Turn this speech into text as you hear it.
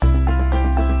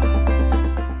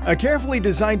A carefully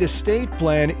designed estate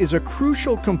plan is a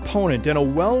crucial component in a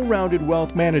well-rounded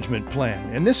wealth management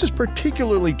plan, and this is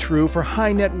particularly true for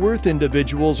high net worth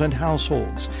individuals and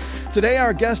households. Today,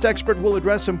 our guest expert will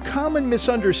address some common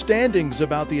misunderstandings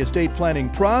about the estate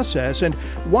planning process and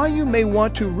why you may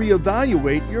want to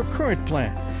reevaluate your current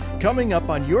plan. Coming up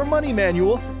on Your Money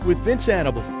Manual with Vince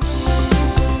Annable.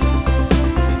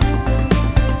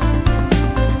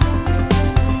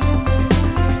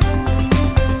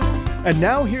 And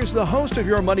now here's the host of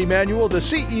Your Money Manual, the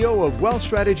CEO of Wealth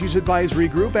Strategies Advisory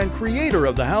Group and creator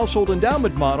of the Household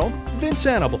Endowment Model, Vince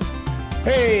Annable.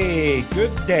 Hey,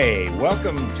 good day.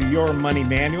 Welcome to Your Money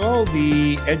Manual,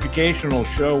 the educational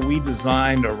show we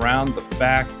designed around the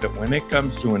fact that when it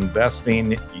comes to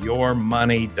investing, your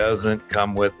money doesn't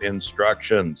come with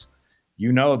instructions.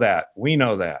 You know that. We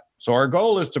know that. So our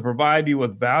goal is to provide you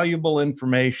with valuable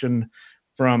information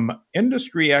from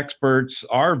industry experts,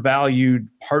 our valued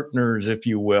partners, if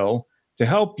you will, to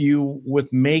help you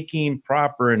with making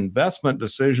proper investment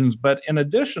decisions. But in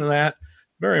addition to that,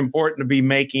 very important to be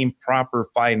making proper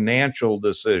financial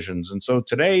decisions. And so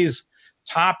today's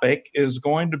topic is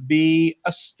going to be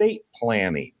estate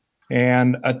planning.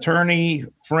 And attorney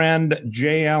friend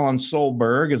J. Allen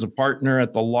Solberg is a partner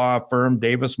at the law firm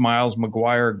Davis Miles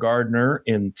McGuire Gardner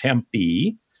in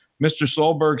Tempe. Mr.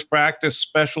 Solberg's practice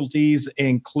specialties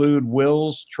include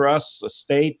wills, trusts,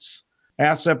 estates,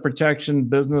 asset protection,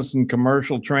 business and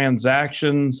commercial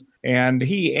transactions, and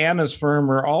he and his firm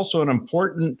are also an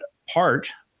important part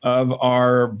of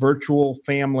our virtual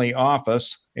family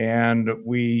office, and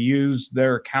we use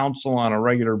their counsel on a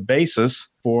regular basis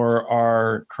for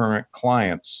our current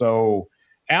clients. So,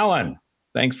 Alan,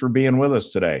 thanks for being with us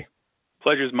today.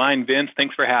 Pleasure's mine, Vince.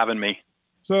 Thanks for having me.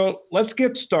 So let's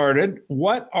get started.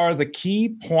 What are the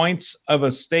key points of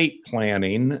estate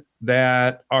planning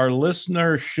that our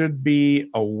listeners should be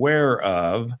aware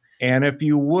of? And if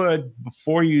you would,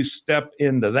 before you step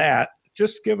into that,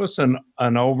 just give us an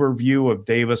overview of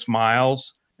Davis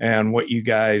Miles and what you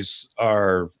guys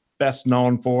are best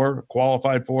known for,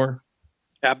 qualified for.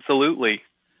 Absolutely.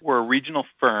 We're a regional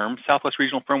firm, Southwest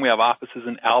Regional Firm. We have offices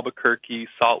in Albuquerque,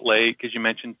 Salt Lake, as you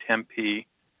mentioned, Tempe.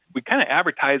 We kind of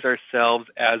advertise ourselves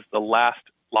as the last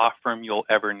law firm you'll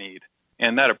ever need.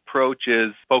 And that approach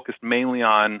is focused mainly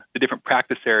on the different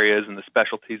practice areas and the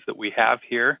specialties that we have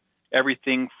here.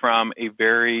 Everything from a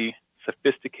very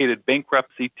sophisticated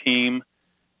bankruptcy team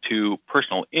to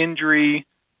personal injury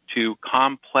to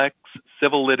complex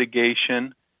civil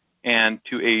litigation and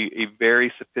to a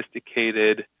very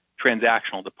sophisticated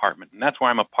transactional department. And that's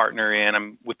where I'm a partner in.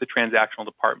 I'm with the transactional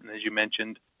department, as you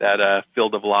mentioned. That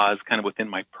field of law is kind of within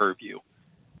my purview.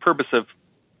 Purpose of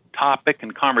topic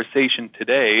and conversation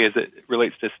today as it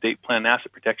relates to estate plan and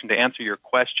asset protection, to answer your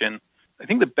question, I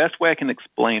think the best way I can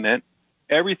explain it,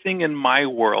 everything in my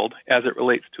world as it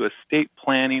relates to estate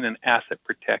planning and asset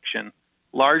protection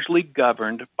largely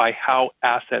governed by how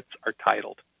assets are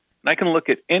titled. And I can look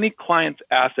at any client's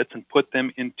assets and put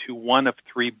them into one of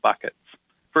three buckets.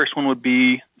 First one would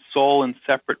be sole and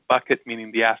separate bucket,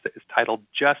 meaning the asset is titled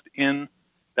just in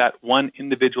that one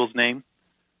individual's name.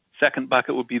 Second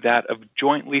bucket would be that of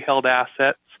jointly held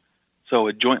assets, so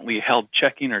a jointly held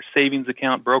checking or savings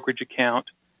account, brokerage account.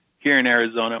 Here in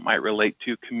Arizona, it might relate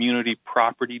to community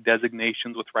property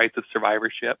designations with rights of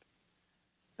survivorship.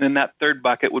 And then that third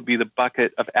bucket would be the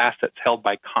bucket of assets held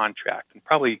by contract. And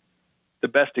probably the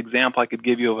best example I could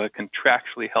give you of a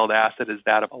contractually held asset is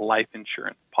that of a life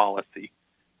insurance policy.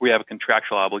 We have a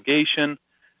contractual obligation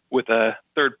with a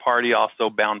third party also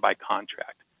bound by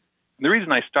contract. And the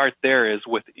reason I start there is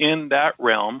within that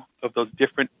realm of those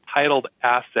different titled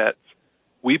assets,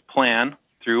 we plan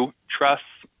through trusts,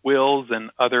 wills, and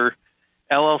other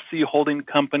LLC holding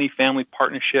company, family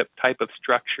partnership type of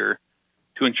structure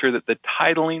to ensure that the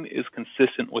titling is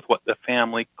consistent with what the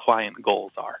family client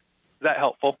goals are. Is that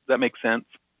helpful? Does that make sense?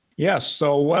 Yes.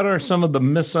 So what are some of the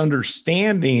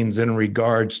misunderstandings in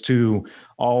regards to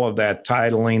all of that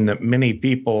titling that many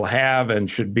people have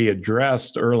and should be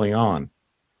addressed early on?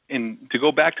 And to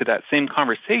go back to that same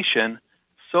conversation,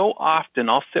 so often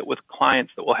I'll sit with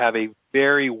clients that will have a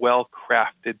very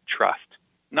well-crafted trust,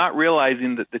 not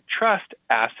realizing that the trust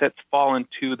assets fall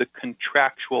into the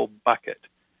contractual bucket.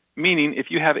 Meaning if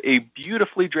you have a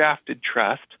beautifully drafted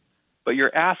trust, but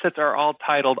your assets are all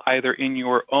titled either in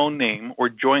your own name or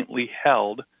jointly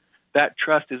held, that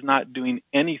trust is not doing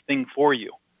anything for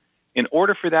you. In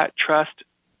order for that trust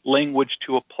language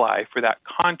to apply, for that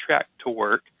contract to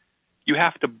work, you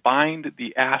have to bind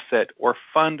the asset or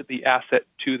fund the asset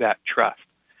to that trust.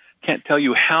 Can't tell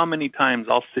you how many times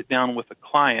I'll sit down with a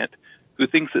client who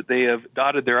thinks that they have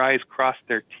dotted their I's, crossed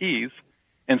their T's,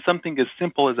 And something as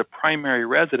simple as a primary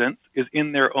residence is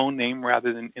in their own name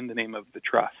rather than in the name of the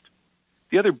trust.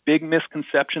 The other big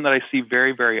misconception that I see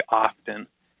very, very often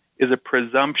is a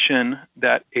presumption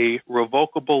that a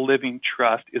revocable living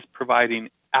trust is providing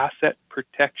asset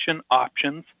protection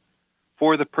options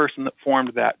for the person that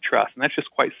formed that trust. And that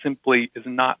just quite simply is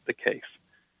not the case.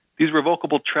 These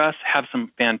revocable trusts have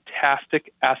some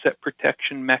fantastic asset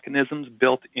protection mechanisms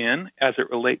built in as it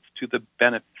relates to the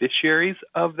beneficiaries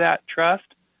of that trust,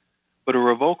 but a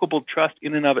revocable trust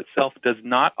in and of itself does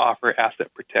not offer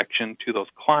asset protection to those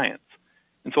clients.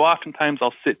 And so oftentimes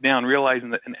I'll sit down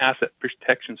realizing that an asset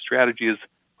protection strategy is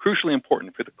crucially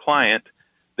important for the client.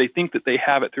 They think that they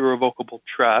have it through a revocable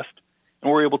trust,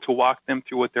 and we're able to walk them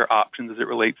through what their options as it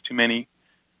relates to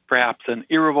perhaps an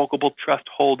irrevocable trust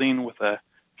holding with a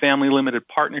family limited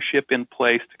partnership in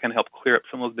place to kind of help clear up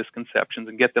some of those misconceptions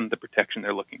and get them the protection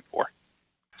they're looking for.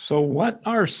 So what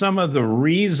are some of the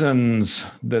reasons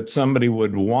that somebody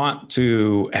would want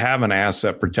to have an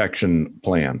asset protection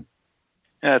plan?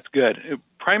 That's good.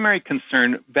 Primary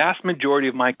concern, vast majority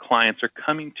of my clients are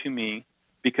coming to me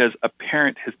because a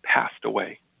parent has passed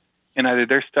away. And either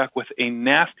they're stuck with a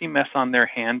nasty mess on their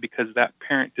hand because that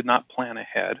parent did not plan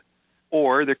ahead,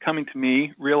 or they're coming to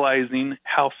me realizing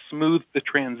how smooth the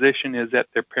transition is at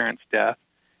their parent's death,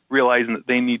 realizing that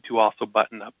they need to also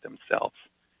button up themselves.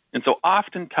 And so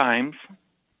oftentimes,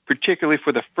 particularly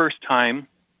for the first time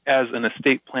as an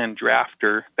estate plan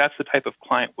drafter, that's the type of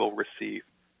client we'll receive.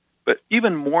 But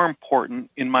even more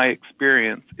important in my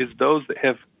experience is those that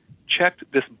have checked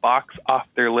this box off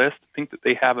their list, think that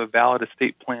they have a valid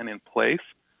estate plan in place,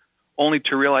 only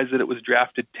to realize that it was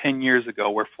drafted 10 years ago,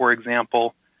 where, for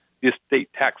example, the estate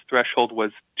tax threshold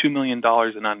was $2 million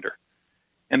and under.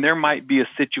 And there might be a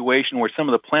situation where some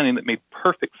of the planning that made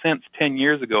perfect sense 10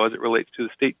 years ago as it relates to the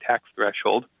state tax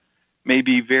threshold may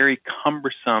be very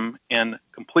cumbersome and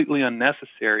completely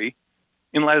unnecessary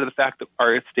in light of the fact that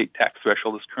our estate tax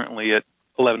threshold is currently at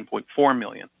 $11.4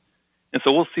 million. And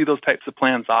so we'll see those types of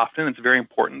plans often. It's very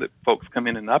important that folks come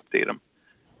in and update them.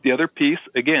 The other piece,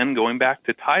 again, going back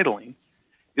to titling,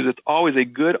 is it's always a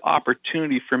good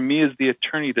opportunity for me as the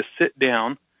attorney to sit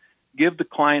down, give the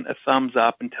client a thumbs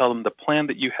up, and tell them the plan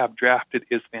that you have drafted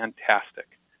is fantastic.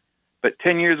 But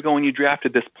 10 years ago when you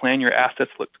drafted this plan, your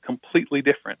assets looked completely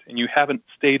different, and you haven't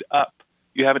stayed up.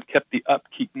 You haven't kept the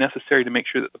upkeep necessary to make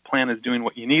sure that the plan is doing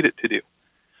what you need it to do.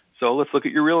 So let's look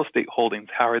at your real estate holdings.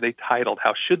 How are they titled?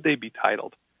 How should they be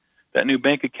titled? That new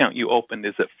bank account you opened,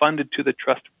 is it funded to the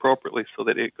trust appropriately so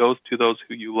that it goes to those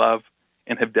who you love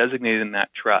and have designated in that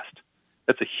trust?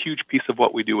 That's a huge piece of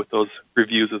what we do with those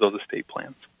reviews of those estate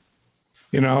plans.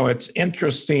 You know, it's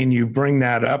interesting you bring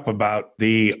that up about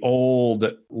the old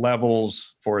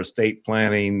levels for estate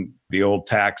planning, the old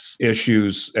tax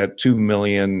issues at $2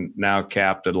 million, now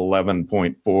capped at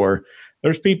 11.4.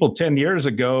 There's people 10 years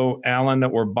ago, Alan,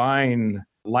 that were buying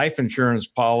life insurance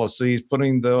policies,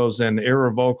 putting those in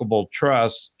irrevocable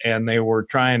trusts, and they were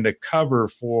trying to cover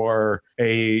for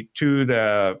a $2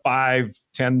 to $5,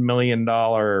 $10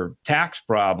 million tax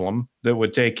problem that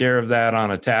would take care of that on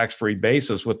a tax-free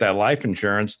basis with that life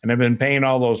insurance, and have been paying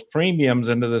all those premiums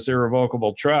into this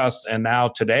irrevocable trust. And now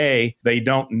today, they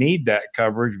don't need that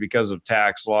coverage because of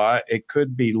tax law. It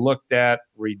could be looked at,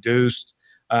 reduced,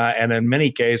 and in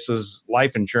many cases,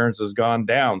 life insurance has gone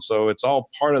down. So it's all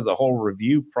part of the whole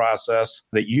review process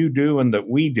that you do and that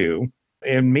we do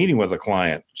in meeting with a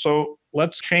client. So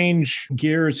let's change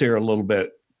gears here a little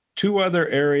bit. Two other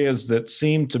areas that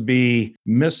seem to be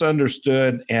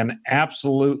misunderstood and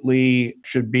absolutely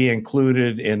should be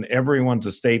included in everyone's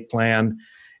estate plan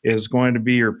is going to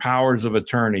be your powers of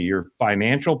attorney, your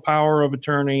financial power of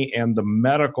attorney, and the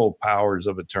medical powers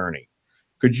of attorney.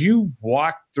 Could you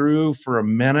walk through for a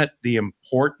minute the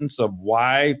importance of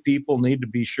why people need to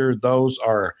be sure those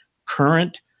are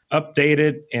current,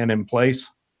 updated, and in place?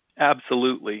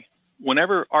 Absolutely.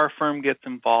 Whenever our firm gets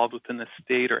involved with an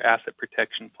estate or asset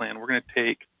protection plan, we're going to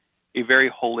take a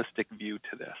very holistic view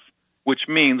to this, which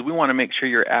means we want to make sure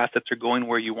your assets are going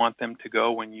where you want them to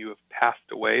go when you have passed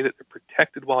away, that they're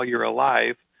protected while you're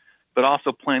alive, but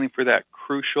also planning for that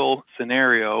crucial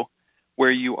scenario where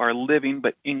you are living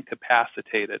but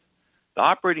incapacitated. The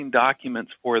operating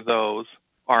documents for those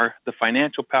are the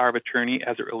financial power of attorney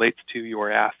as it relates to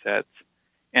your assets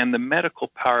and the medical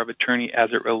power of attorney as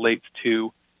it relates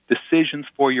to decisions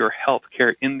for your health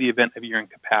care in the event of your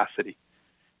incapacity.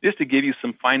 Just to give you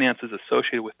some finances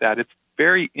associated with that, it's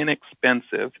very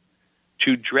inexpensive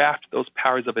to draft those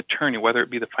powers of attorney, whether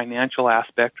it be the financial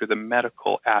aspect or the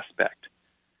medical aspect.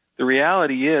 The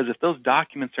reality is, if those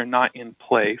documents are not in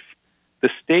place, the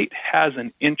state has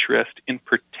an interest in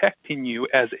protecting you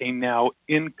as a now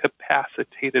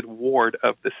incapacitated ward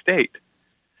of the state,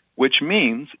 which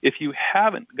means if you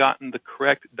haven't gotten the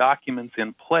correct documents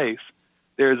in place,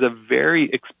 there's a very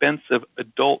expensive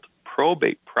adult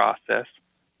probate process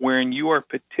wherein you are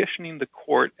petitioning the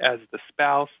court as the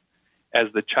spouse, as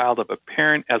the child of a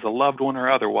parent, as a loved one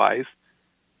or otherwise,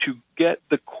 to get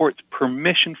the court's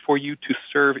permission for you to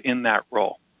serve in that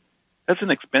role. That's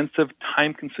an expensive,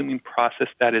 time-consuming process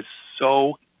that is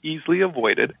so easily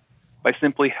avoided by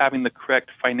simply having the correct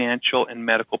financial and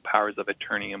medical powers of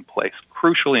attorney in place.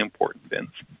 Crucially important,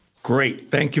 Vince.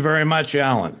 Great. Thank you very much,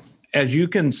 Alan. As you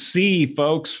can see,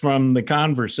 folks, from the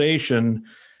conversation,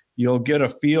 you'll get a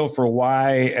feel for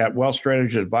why at Wealth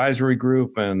Strategies Advisory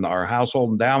Group and our household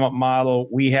endowment model,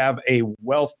 we have a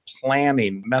wealth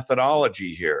planning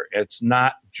methodology here. It's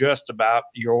not just about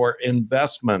your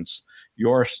investments,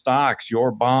 your stocks,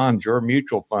 your bonds, your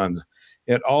mutual funds.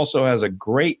 It also has a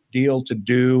great deal to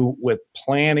do with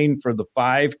planning for the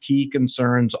 5 key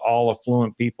concerns all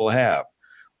affluent people have: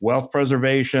 wealth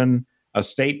preservation,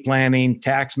 estate planning,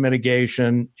 tax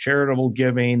mitigation, charitable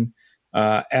giving,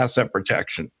 asset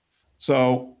protection.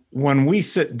 So when we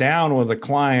sit down with a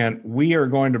client, we are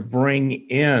going to bring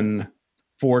in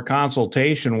for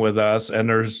consultation with us, and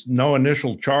there's no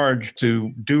initial charge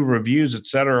to do reviews, et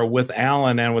cetera, with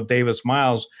Alan and with Davis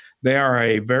Miles. They are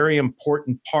a very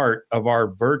important part of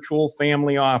our virtual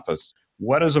family office.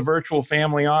 What is a virtual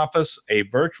family office? A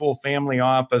virtual family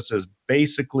office is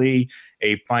basically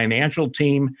a financial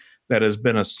team that has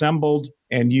been assembled,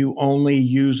 and you only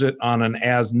use it on an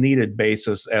as-needed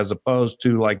basis, as opposed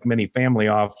to like many family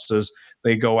offices,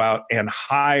 they go out and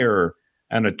hire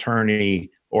an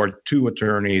attorney or 2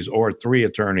 attorneys or 3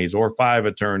 attorneys or 5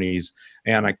 attorneys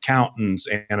and accountants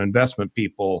and investment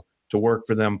people to work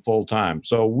for them full-time.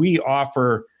 So we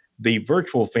offer the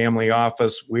virtual family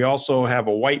office. We also have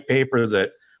a white paper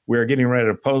that we're getting ready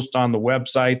to post on the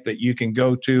website that you can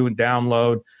go to and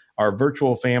download, our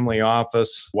virtual family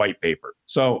office white paper.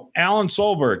 So Alan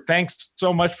Solberg, thanks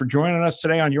so much for joining us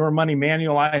today on Your Money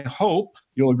Manual. I hope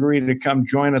you'll agree to come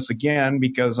join us again,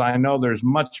 because I know there's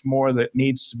much more that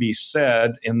needs to be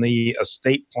said in the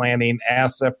estate planning,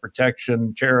 asset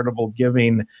protection, charitable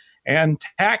giving, and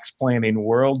tax planning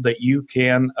world that you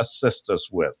can assist us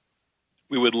with.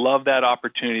 We would love that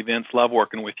opportunity, Vince. Love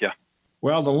working with you.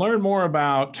 Well, to learn more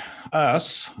about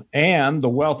us and the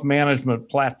wealth management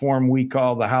platform we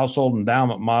call the Household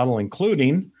Endowment Model,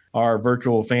 including our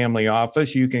virtual family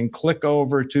office, you can click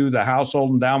over to the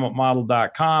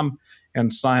householdendowmentmodel.com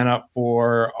and sign up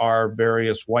for our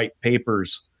various white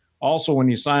papers. Also, when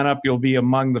you sign up, you'll be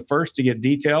among the first to get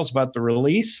details about the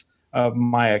release of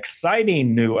my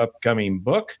exciting new upcoming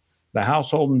book, The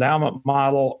Household Endowment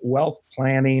Model: Wealth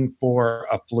Planning for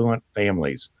Affluent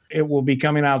Families. It will be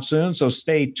coming out soon, so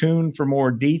stay tuned for more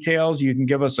details. You can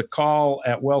give us a call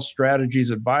at Wealth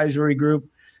Strategies Advisory Group.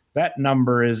 That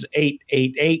number is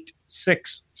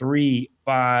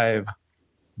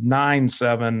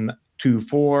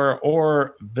 888-635-9724,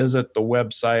 or visit the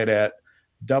website at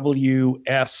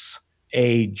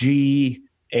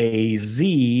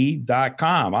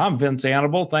wsagaz.com. I'm Vince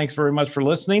Annable. Thanks very much for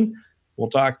listening. We'll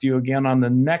talk to you again on the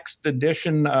next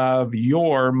edition of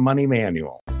Your Money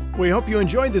Manual. We hope you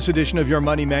enjoyed this edition of Your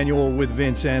Money Manual with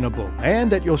Vince Annable,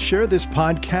 and that you'll share this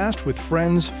podcast with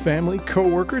friends, family,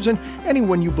 coworkers, and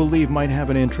anyone you believe might have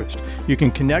an interest. You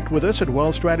can connect with us at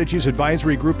Wealth Strategies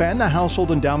Advisory Group and the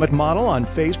Household Endowment Model on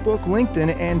Facebook,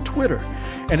 LinkedIn, and Twitter.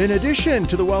 And in addition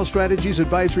to the Wealth Strategies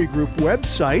Advisory Group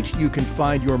website, you can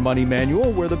find Your Money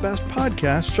Manual where the best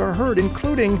podcasts are heard,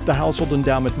 including the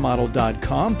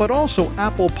householdendowmentmodel.com, but also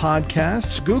Apple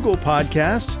Podcasts, Google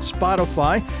Podcasts,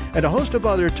 Spotify, and a host of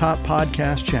other top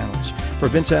podcast channels. For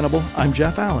Vince Annable, I'm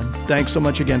Jeff Allen. Thanks so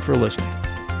much again for listening.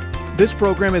 This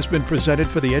program has been presented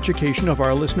for the education of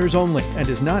our listeners only and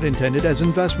is not intended as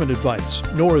investment advice,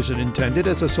 nor is it intended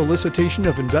as a solicitation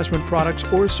of investment products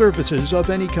or services of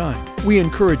any kind. We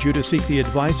encourage you to seek the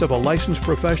advice of a licensed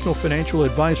professional financial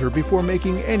advisor before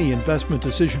making any investment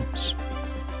decisions.